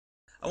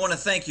I want to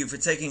thank you for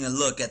taking a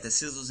look at the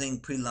Sizzle Zing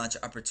pre-launch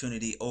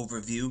opportunity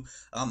overview.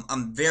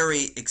 I'm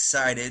very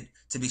excited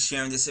to be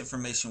sharing this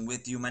information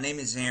with you. My name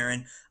is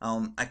Aaron.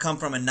 I come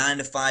from a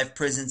 9-to-5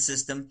 prison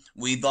system.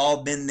 We've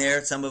all been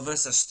there. Some of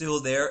us are still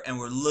there, and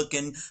we're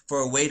looking for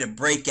a way to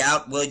break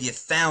out. Well, you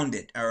found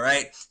it, all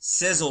right?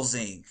 Sizzle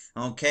Zing,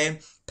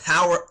 okay?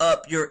 Power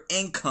up your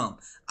income.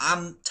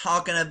 I'm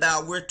talking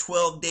about we're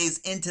 12 days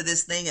into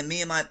this thing, and me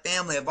and my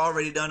family have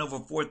already done over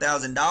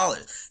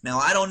 $4,000. Now,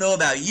 I don't know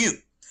about you,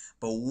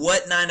 but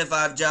what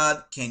 9-to-5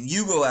 job can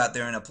you go out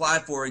there and apply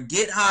for,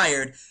 get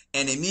hired,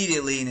 and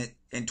immediately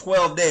in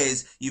 12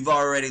 days, you've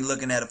already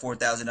looking at a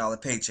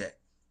 $4,000 paycheck?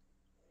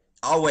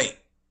 I'll wait.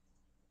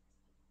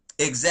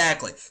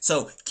 Exactly.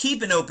 So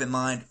keep an open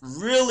mind.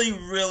 Really,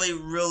 really,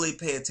 really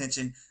pay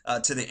attention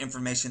to the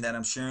information that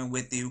I'm sharing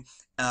with you.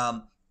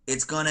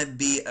 It's going to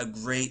be a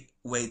great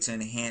way to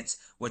enhance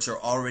what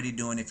you're already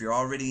doing. If you're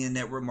already in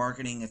network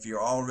marketing, if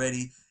you're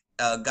already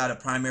got a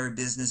primary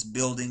business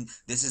building,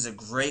 this is a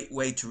great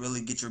way to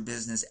really get your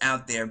business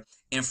out there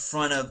in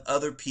front of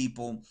other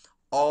people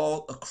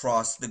all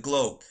across the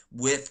globe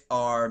with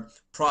our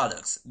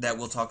products that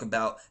we'll talk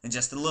about in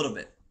just a little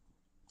bit.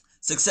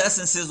 Success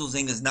in Sizzle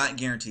Zing is not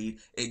guaranteed.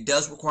 It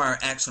does require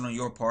action on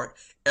your part.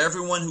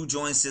 Everyone who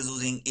joins Sizzle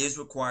Zing is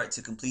required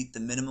to complete the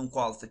minimum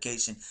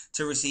qualification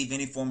to receive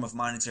any form of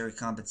monetary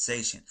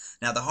compensation.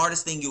 Now, the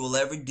hardest thing you will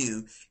ever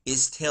do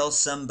is tell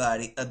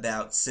somebody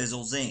about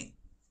Sizzle Zing.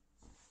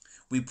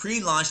 We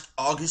pre-launched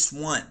August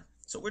 1.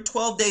 So we're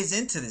 12 days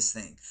into this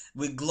thing.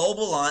 We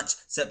global launch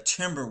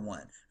September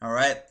 1. All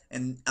right.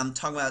 And I'm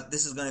talking about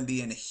this is going to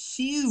be a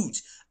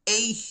huge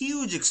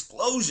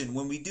explosion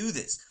when we do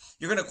this.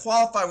 You're going to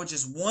qualify with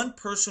just one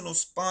personal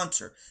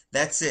sponsor.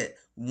 That's it.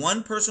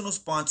 One personal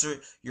sponsor.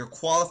 You're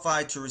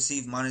qualified to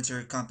receive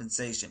monetary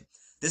compensation.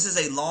 This is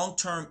a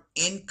long-term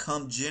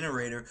income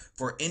generator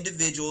for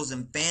individuals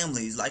and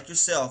families like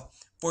yourself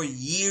for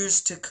years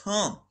to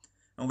come.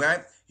 Okay?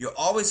 You'll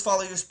always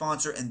follow your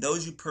sponsor, and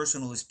those you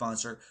personally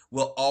sponsor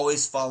will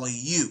always follow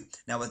you.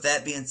 Now, with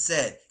that being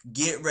said,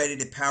 get ready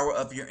to power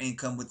up your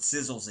income with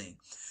Sizzle Zing.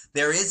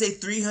 There is a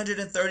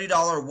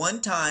 $330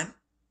 one-time,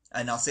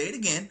 and I'll say it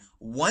again,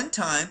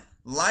 one-time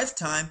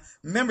lifetime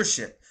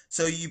membership.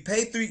 So you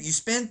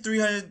spend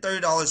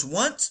 $330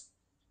 once,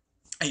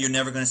 and you're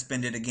never going to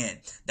spend it again.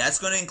 That's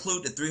going to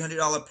include the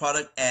 $300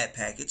 product ad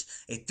package,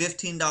 a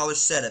 $15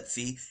 setup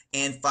fee,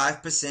 and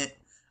 5%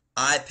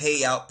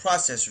 iPayout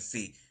processor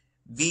fee.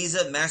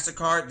 Visa,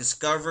 MasterCard,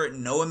 Discover,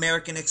 no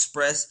American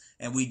Express,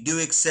 and we do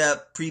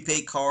accept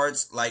prepaid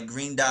cards like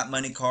Green Dot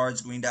Money cards,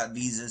 Green Dot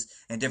Visas,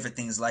 and different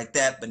things like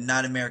that, but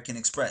not American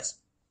Express.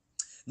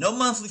 No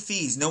monthly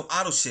fees, no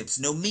auto ships,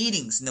 no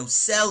meetings, no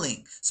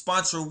selling.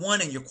 Sponsor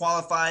one and you're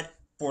qualified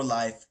for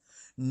life.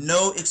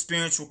 No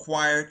experience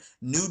required.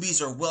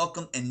 Newbies are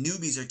welcome, and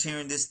newbies are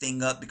tearing this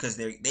thing up because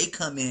they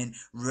come in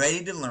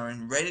ready to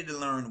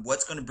learn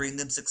what's going to bring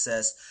them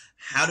success.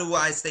 How do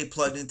I stay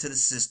plugged into the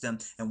system,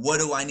 and what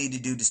do I need to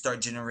do to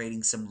start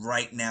generating some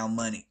right now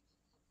money?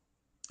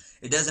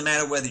 It doesn't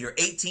matter whether you're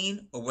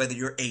 18 or whether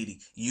you're 80.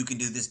 You can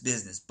do this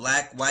business.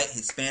 Black, white,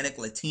 Hispanic,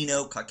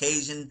 Latino,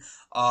 Caucasian,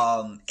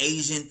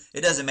 Asian.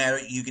 It doesn't matter.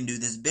 You can do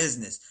this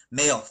business.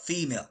 Male,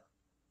 female,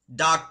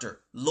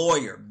 doctor,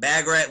 lawyer,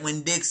 bagger at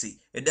Winn-Dixie.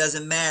 It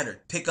doesn't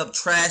matter. Pick up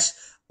trash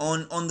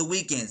on the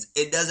weekends.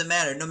 It doesn't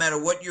matter. No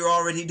matter what you're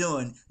already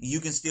doing, you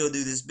can still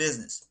do this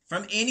business.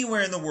 From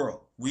anywhere in the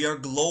world. We are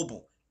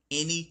global.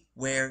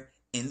 Anywhere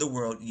in the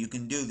world, you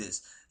can do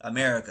this.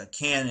 America,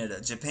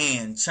 Canada,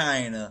 Japan,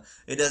 China,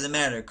 it doesn't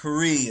matter.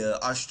 Korea,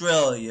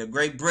 Australia,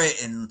 Great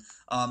Britain,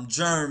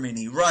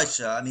 Germany,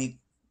 Russia. I mean,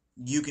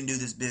 you can do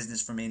this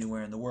business from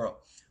anywhere in the world.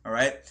 All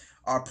right.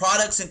 Our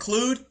products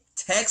include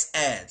text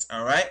ads.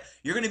 All right.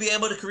 You're going to be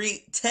able to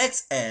create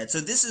text ads. So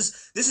this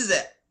is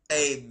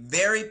a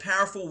very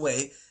powerful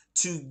way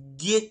to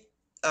get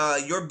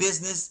your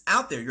business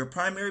out there, your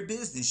primary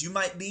business. You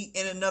might be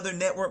in another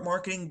network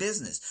marketing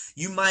business.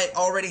 You might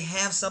already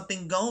have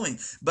something going,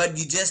 but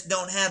you just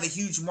don't have a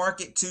huge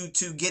market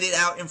to get it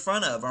out in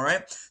front of. All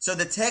right. So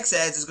the text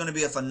ads is going to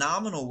be a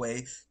phenomenal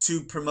way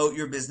to promote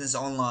your business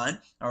online.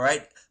 All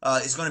right.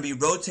 It's going to be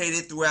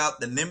rotated throughout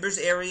the members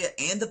area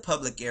and the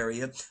public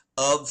area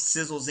of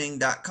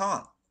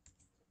sizzlezing.com.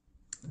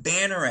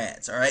 Banner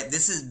ads. All right.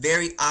 This is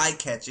very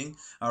eye-catching.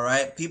 All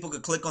right. People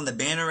could click on the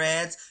banner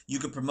ads. You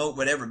could promote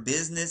whatever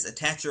business,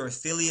 attach your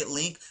affiliate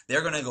link.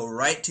 They're going to go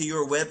right to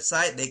your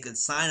website. They could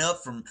sign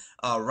up from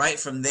right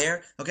from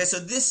there. Okay. So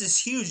this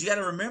is huge. You got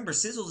to remember,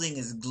 Sizzle Zing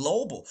is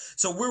global.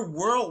 So we're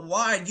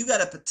worldwide. You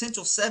got a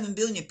potential 7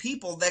 billion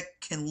people that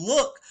can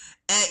look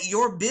at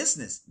your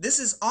business. This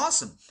is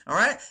awesome. All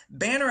right.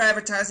 Banner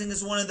advertising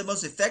is one of the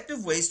most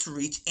effective ways to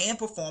reach and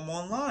perform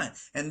online.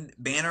 And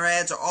banner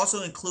ads are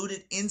also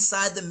included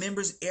inside the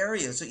members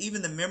area. So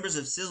even the members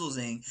of Sizzle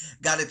Zing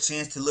got a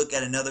chance to look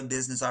at another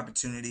business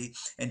opportunity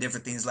and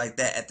different things like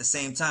that at the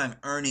same time,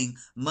 earning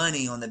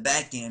money on the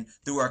back end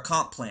through our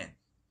comp plan.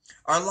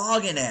 Our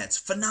login ads,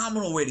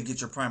 phenomenal way to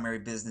get your primary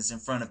business in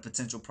front of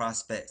potential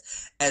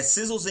prospects. As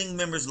Sizzle Zing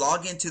members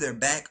log into their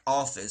back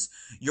office,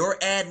 your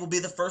ad will be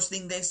the first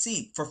thing they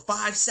see for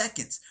 5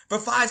 seconds. For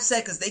 5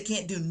 seconds, they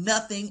can't do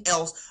nothing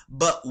else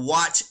but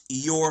watch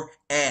your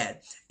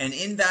ad. An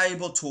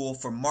invaluable tool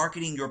for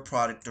marketing your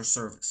product or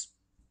service.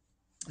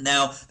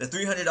 Now, the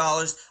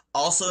 $300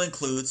 also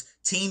includes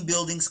team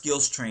building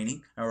skills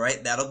training. All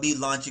right, that'll be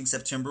launching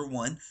September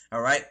 1.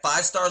 All right,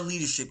 5-star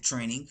leadership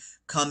training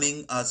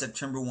coming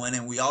September 1.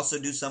 And we also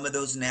do some of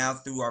those now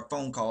through our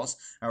phone calls.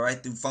 All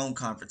right, through phone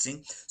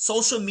conferencing.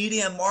 Social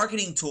media and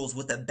marketing tools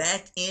with a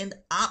back end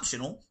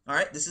optional. All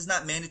right, this is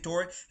not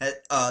mandatory.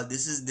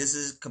 This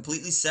is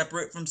completely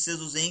separate from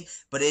Sizzle Zing,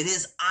 but it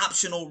is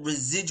optional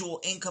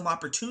residual income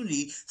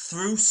opportunity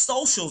through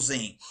Social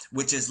Zing,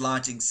 which is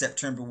launching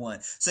September 1.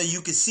 So you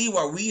can see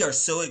why we are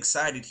so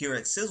excited here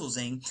at Sizzle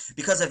Zing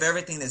because of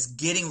everything that's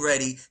getting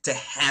ready to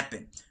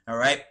happen. All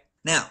right,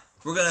 now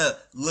we're gonna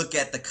look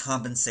at the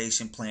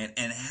compensation plan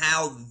and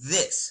how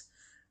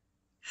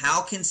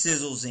can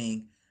Sizzle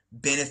Zing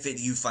benefit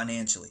you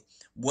financially?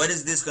 What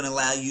is this going to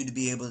allow you to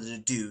be able to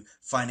do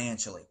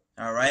financially?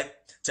 All right.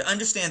 To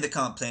understand the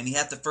comp plan, you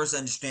have to first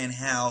understand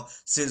how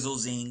Sizzle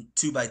Zing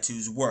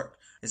 2x2s work.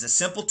 It's a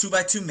simple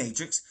 2x2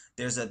 matrix.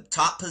 There's a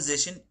top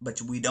position,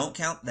 but we don't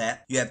count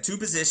that. You have 2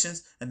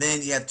 positions, and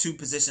then you have 2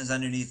 positions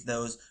underneath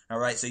those. All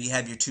right, so you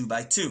have your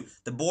 2x2.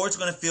 The board's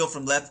going to fill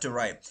from left to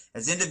right.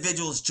 As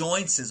individuals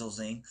join Sizzle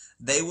Zing,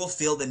 they will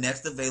fill the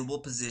next available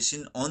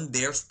position on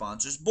their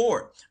sponsor's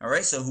board. All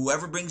right, so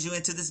whoever brings you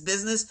into this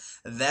business,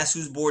 that's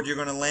whose board you're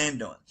going to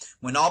land on.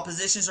 When all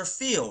positions are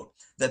filled,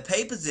 the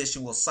pay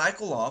position will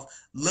cycle off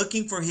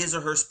looking for his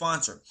or her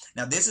sponsor.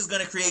 Now, this is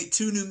going to create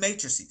 2 new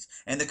matrices,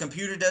 and the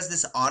computer does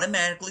this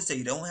automatically, so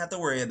you don't have to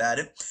worry about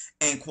it.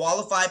 And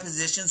qualified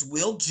positions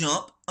will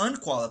jump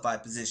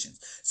unqualified positions.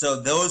 So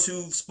those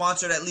who've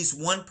sponsored at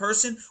least 1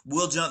 person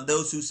will jump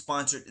those who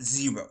sponsored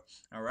 0.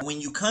 All right.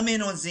 When you come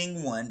in on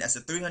Zing 1, that's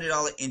a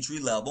 $300 entry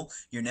level.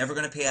 You're never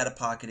going to pay out of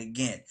pocket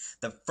again.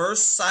 The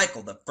first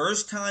cycle, the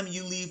first time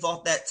you leave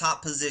off that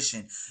top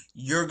position,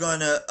 you're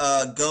going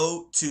to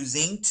go to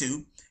Zing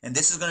 2, and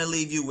this is going to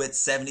leave you with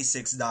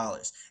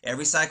 $76.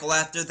 Every cycle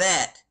after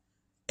that,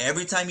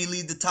 every time you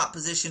leave the top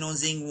position on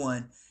Zing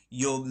 1,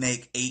 you'll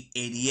make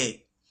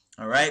 $888.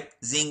 All right,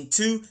 Zing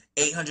 2,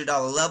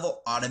 $800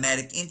 level,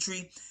 automatic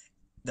entry.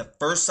 The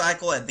first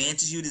cycle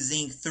advances you to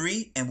Zing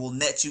 3 and will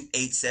net you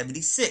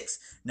 $876.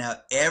 Now,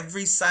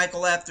 every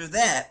cycle after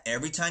that,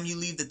 every time you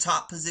leave the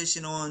top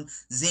position on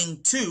Zing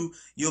 2,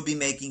 you'll be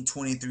making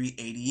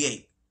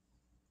 $2388.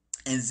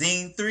 And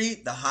Zing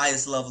 3, the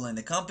highest level in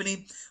the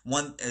company.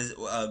 One is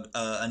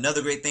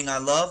another great thing I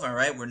love. All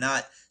right, we're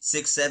not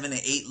 6, 7,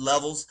 and 8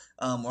 levels.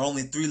 We're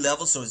only 3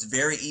 levels, so it's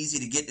very easy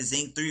to get to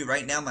Zing 3.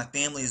 Right now, my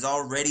family is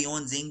already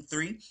on Zing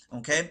 3.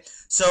 Okay,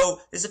 so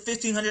it's a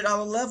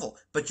 $1,500 level,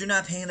 but you're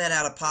not paying that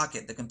out of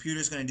pocket. The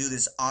computer's going to do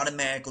this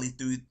automatically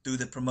through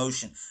the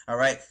promotion. All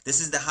right,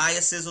 this is the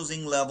highest Sizzle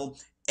Zing level.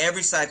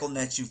 Every cycle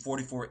nets you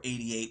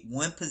 $4488.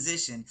 One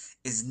position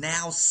is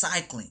now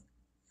cycling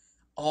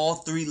all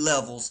 3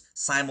 levels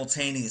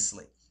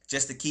simultaneously.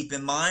 Just to keep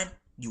in mind,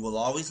 you will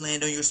always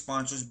land on your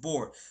sponsor's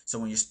board. So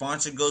when your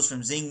sponsor goes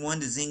from Zing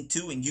 1 to Zing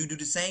 2 and you do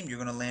the same, you're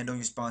going to land on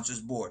your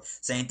sponsor's board.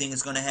 Same thing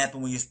is going to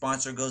happen when your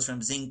sponsor goes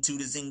from Zing 2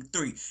 to Zing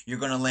 3. You're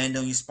going to land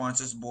on your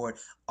sponsor's board.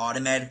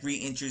 Automatic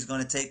re-entry is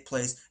going to take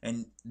place,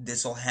 and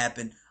this will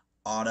happen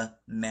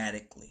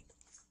automatically.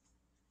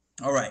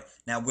 All right,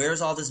 now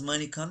where's all this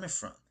money coming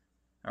from?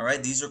 All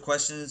right, these are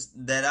questions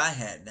that I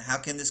had. How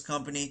can this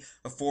company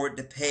afford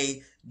to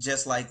pay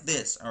just like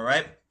this? All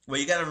right, well,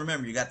 you got to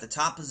remember, you got the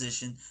top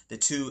position, the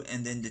 2,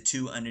 and then the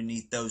 2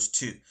 underneath those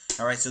 2.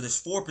 All right, so there's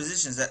 4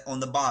 positions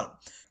on the bottom.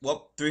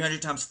 Well, 300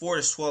 times 4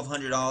 is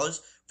 $1,200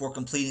 for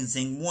completing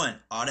Zing 1.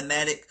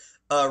 Automatic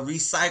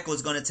recycle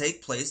is going to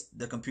take place.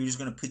 The computer is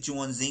going to put you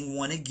on Zing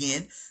 1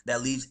 again.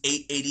 That leaves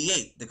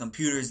 $888. The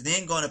computer is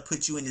then going to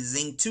put you into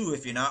Zing 2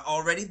 if you're not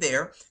already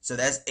there. So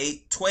that's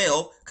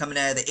 $812 coming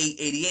out of the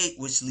 $888,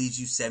 which leaves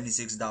you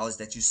 $76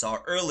 that you saw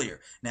earlier.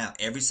 Now,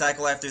 every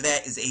cycle after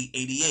that is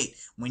 $888.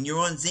 When you're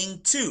on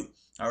Zing 2,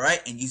 all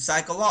right, and you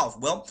cycle off,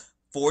 well,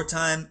 4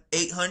 times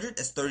 800,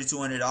 that's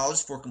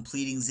 $3,200 for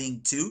completing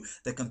Zing 2.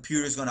 The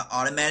computer is going to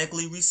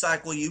automatically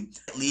recycle you,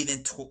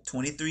 leaving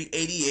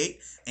 $2388.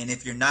 And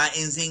if you're not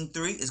in Zing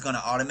 3, it's going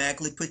to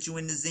automatically put you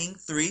into Zing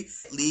 3,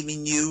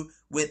 leaving you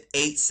with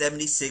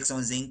 $876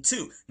 on Zing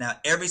 2. Now,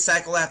 every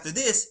cycle after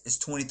this is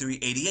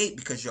 $2388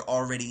 because you're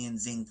already in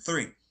Zing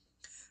 3.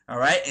 All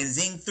right, in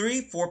Zing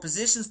 3, 4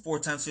 positions, 4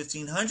 times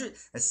 1,500,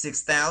 that's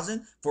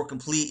 6,000. For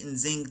completing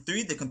Zing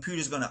 3, the computer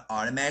is going to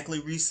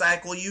automatically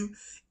recycle you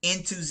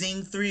into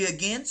Zing 3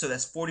 again, so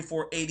that's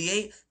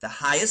 $4488. The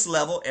highest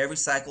level every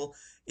cycle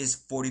is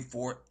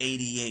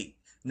 $4488.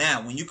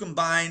 Now, when you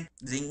combine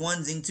Zing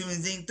 1, Zing 2,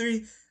 and Zing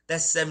 3,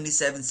 that's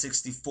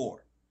 $7764.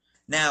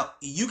 Now,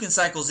 you can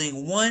cycle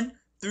Zing 1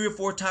 3 or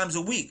 4 times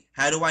a week.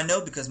 How do I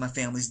know? Because my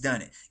family's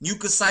done it. You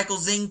could cycle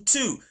Zing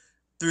 2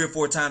 3 or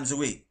 4 times a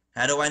week.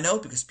 How do I know?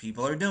 Because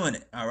people are doing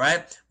it. All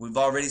right, we've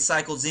already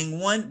cycled Zing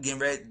 1, getting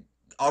ready,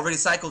 already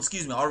cycled,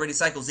 excuse me, already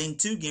cycled Zing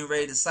 2, getting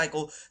ready to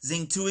cycle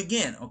Zing 2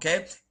 again,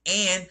 okay?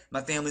 And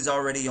my family's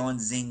already on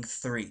Zing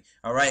 3,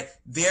 all right?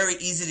 Very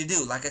easy to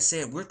do. Like I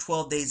said, we're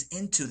 12 days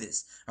into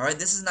this, all right?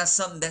 This is not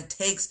something that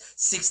takes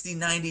 60,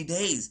 90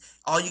 days.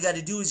 All you got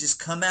to do is just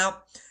come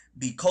out,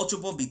 be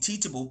coachable, be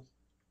teachable,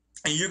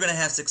 and you're going to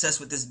have success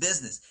with this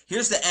business.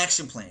 Here's the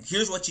action plan.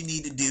 Here's what you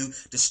need to do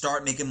to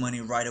start making money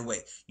right away.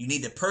 You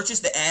need to purchase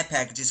the ad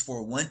packages for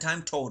a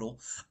one-time total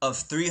of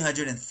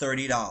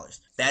 $330.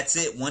 That's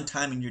it, one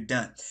time, and you're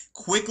done.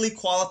 Quickly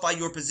qualify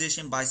your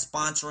position by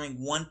sponsoring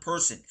one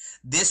person.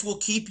 This will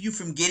keep you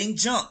from getting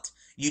jumped.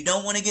 You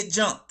don't want to get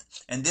jumped.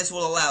 And this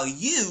will allow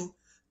you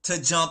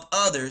to jump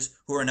others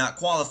who are not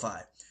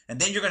qualified. And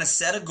then you're going to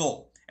set a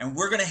goal. And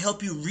we're going to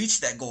help you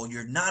reach that goal.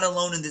 You're not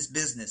alone in this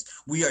business.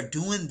 We are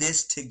doing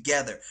this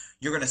together.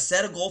 You're going to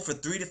set a goal for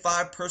 3 to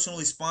 5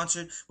 personally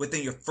sponsored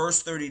within your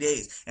first 30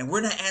 days. And we're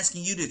not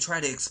asking you to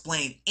try to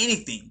explain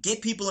anything.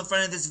 Get people in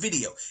front of this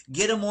video.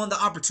 Get them on the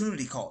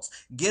opportunity calls.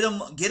 Get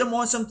them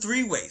on some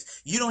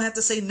 3-ways. You don't have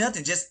to say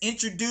nothing. Just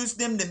introduce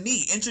them to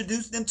me.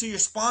 Introduce them to your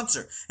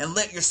sponsor. And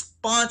let your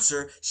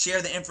sponsor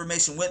share the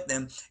information with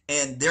them.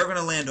 And they're going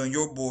to land on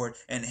your board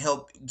and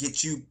help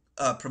get you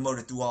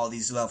promoted through all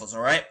these levels,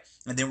 all right?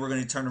 And then we're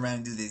going to turn around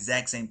and do the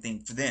exact same thing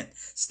for them.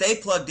 Stay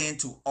plugged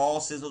into all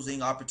Sizzle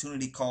Zing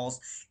opportunity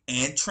calls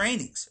and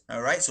trainings,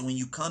 all right? So when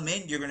you come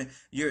in,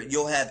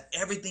 you'll have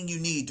everything you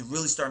need to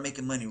really start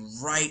making money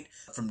right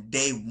from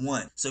day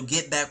one. So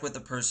get back with the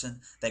person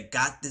that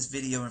got this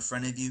video in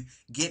front of you.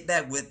 Get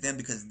back with them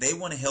because they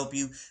want to help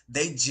you.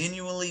 They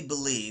genuinely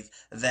believe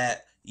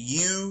that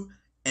you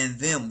and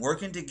them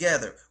working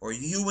together, or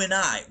you and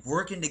I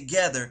working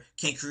together,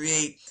 can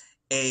create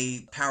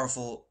a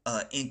powerful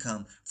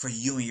income for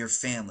you and your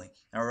family.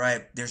 All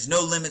right. There's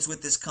no limits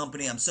with this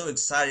company. I'm so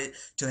excited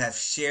to have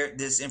shared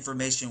this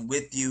information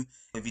with you.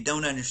 If you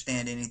don't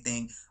understand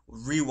anything,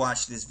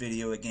 rewatch this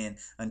video again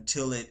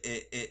until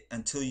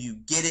until you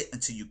get it,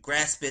 until you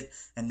grasp it,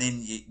 and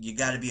then you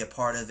got to be a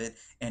part of it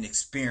and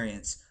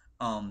experience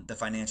the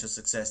financial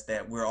success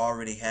that we're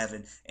already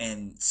having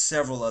and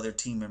several other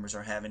team members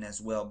are having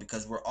as well,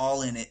 because we're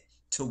all in it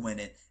to win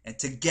it, and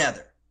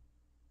together,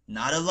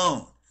 not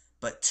alone,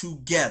 but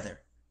together,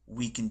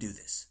 we can do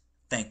this.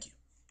 Thank you.